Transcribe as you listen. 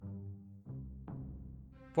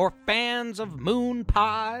For fans of moon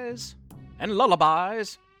pies and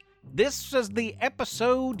lullabies, this is the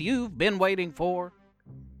episode you've been waiting for.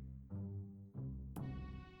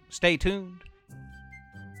 Stay tuned.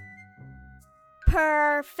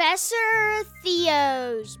 Professor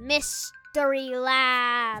Theo's Mystery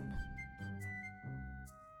Lab.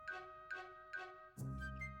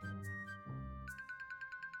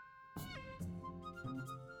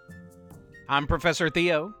 I'm Professor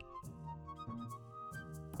Theo,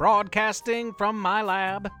 broadcasting from my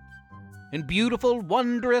lab in beautiful,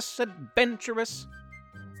 wondrous, adventurous,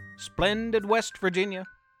 splendid West Virginia,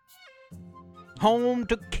 home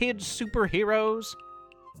to kids superheroes,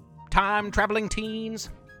 time-traveling teens,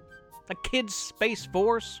 a kids space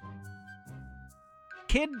force,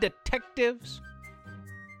 kid detectives,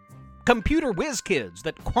 computer whiz kids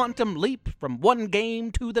that quantum leap from one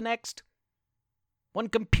game to the next, one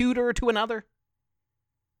computer to another.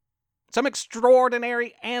 Some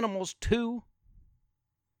extraordinary animals, too.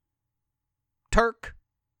 Turk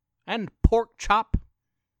and pork chop.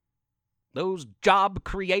 Those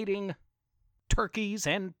job-creating turkeys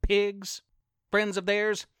and pigs, friends of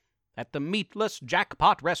theirs at the Meatless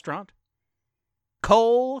Jackpot restaurant.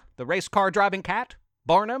 Cole, the race car driving cat.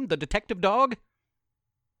 Barnum, the detective dog.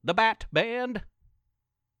 The Bat Band.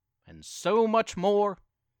 And so much more.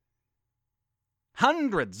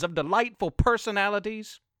 Hundreds of delightful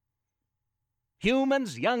personalities,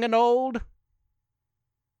 humans young and old,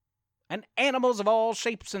 and animals of all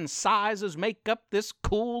shapes and sizes make up this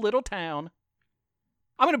cool little town.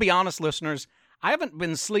 I'm going to be honest, listeners, I haven't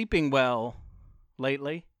been sleeping well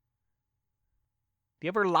lately. Do you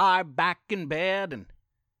ever lie back in bed and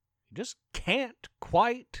you just can't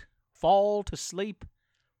quite fall to sleep?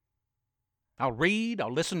 I'll read,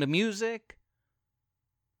 I'll listen to music,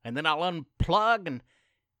 and then I'll unplug, and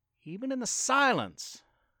even in the silence,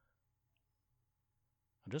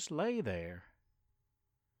 I'll just lay there.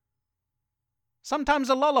 Sometimes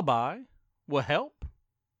a lullaby will help.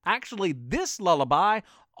 Actually, this lullaby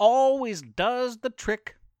always does the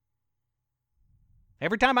trick.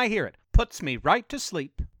 Every time I hear it, puts me right to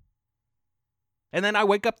sleep. And then I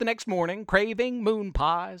wake up the next morning craving moon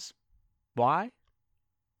pies. Why?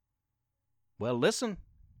 Well, listen.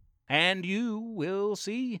 And you will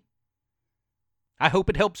see. I hope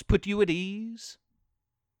it helps put you at ease.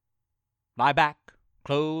 Lie back,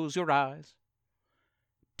 close your eyes,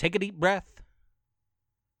 take a deep breath,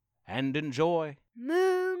 and enjoy.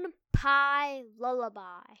 Moon Pie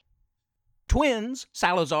Lullaby. Twins,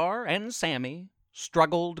 Salazar and Sammy,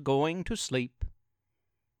 struggled going to sleep.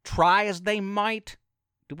 Try as they might,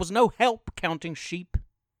 there was no help counting sheep.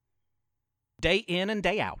 Day in and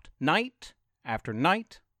day out, night after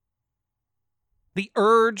night, the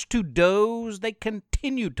urge to doze they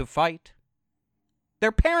continued to fight.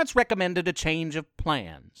 Their parents recommended a change of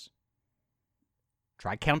plans.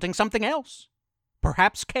 Try counting something else.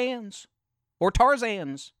 Perhaps cans or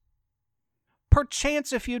Tarzans.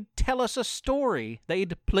 Perchance if you'd tell us a story,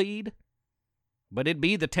 they'd plead. But it'd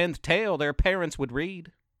be the 10th tale their parents would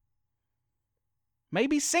read.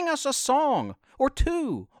 Maybe sing us a song, or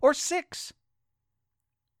 2, or 6.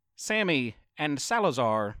 Sammy and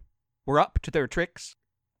Salazar were up to their tricks.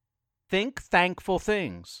 Think thankful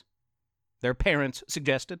things, their parents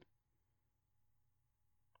suggested.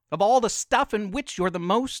 Of all the stuff in which you're the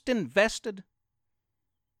most invested.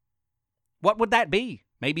 What would that be?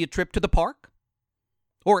 Maybe a trip to the park?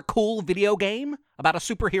 Or a cool video game about a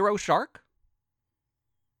superhero shark?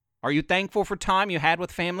 Are you thankful for time you had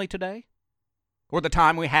with family today? Or the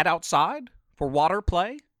time we had outside for water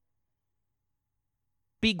play?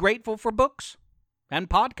 Be grateful for books and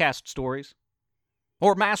podcast stories,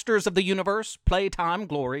 or Masters of the Universe playtime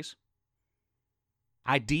glories.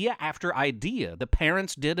 Idea after idea the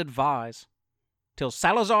parents did advise, till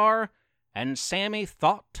Salazar and Sammy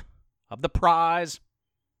thought of the prize.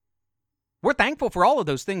 We're thankful for all of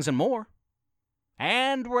those things and more,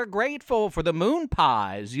 and we're grateful for the moon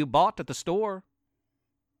pies you bought at the store.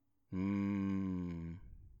 The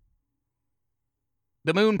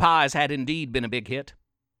moon pies had indeed been a big hit.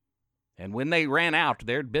 And when they ran out,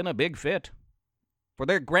 there'd been a big fit. For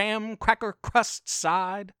their graham cracker crust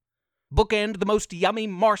side, bookend the most yummy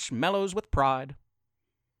marshmallows with pride.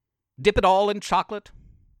 Dip it all in chocolate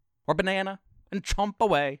or banana and chomp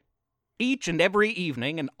away, each and every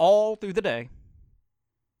evening and all through the day.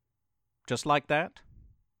 Just like that,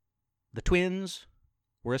 the twins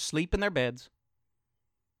were asleep in their beds.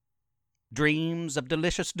 Dreams of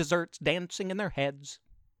delicious desserts dancing in their heads.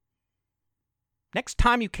 Next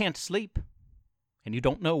time you can't sleep, and you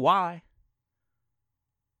don't know why,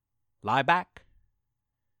 lie back,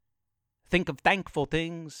 think of thankful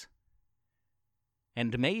things,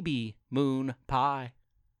 and maybe moon pie.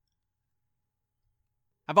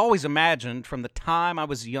 I've always imagined from the time I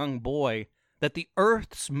was a young boy that the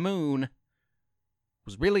Earth's moon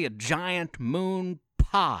was really a giant moon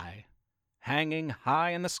pie hanging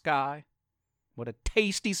high in the sky. What a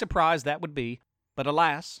tasty surprise that would be. But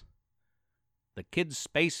alas, the Kids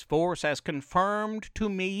Space Force has confirmed to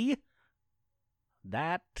me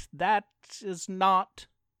that is not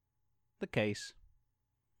the case.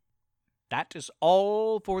 That is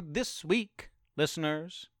all for this week,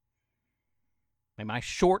 listeners. May my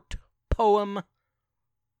short poem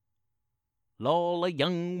lull a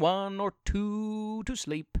young one or two to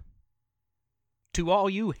sleep. To all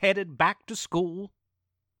you headed back to school,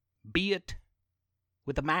 be it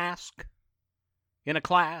with a mask, in a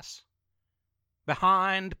class,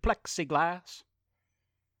 behind plexiglass,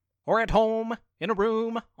 or at home in a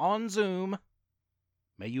room on Zoom,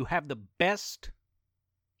 may you have the best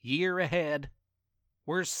year ahead.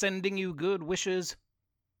 We're sending you good wishes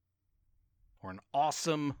for an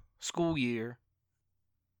awesome school year.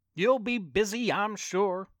 You'll be busy, I'm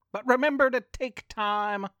sure, but remember to take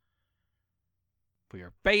time for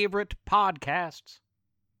your favorite podcasts.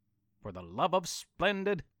 For the love of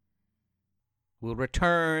splendid, we'll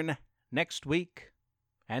return next week,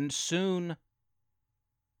 and soon,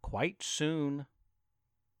 quite soon,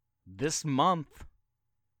 this month,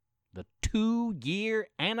 the 2-year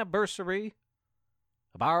anniversary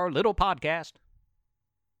of our little podcast.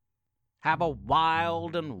 Have a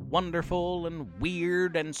wild and wonderful and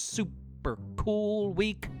weird and super cool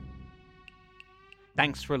week.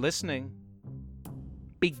 Thanks for listening.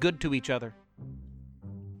 Be good to each other.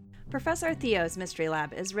 Professor Theo's Mystery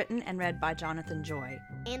Lab is written and read by Jonathan Joy.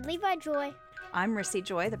 And Levi Joy. I'm Rissy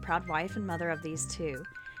Joy, the proud wife and mother of these two.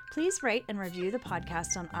 Please rate and review the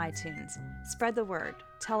podcast on iTunes. Spread the word.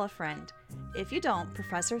 Tell a friend. If you don't,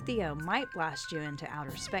 Professor Theo might blast you into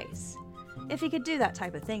outer space. If he could do that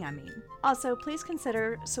type of thing, I mean. Also, please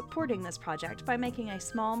consider supporting this project by making a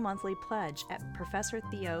small monthly pledge at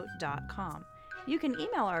ProfessorTheo.com. You can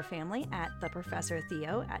email our family at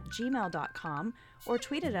theprofessortheo@gmail.com or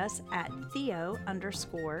tweet at us at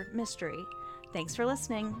Theo_mystery. Thanks for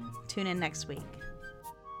listening. Tune in next week.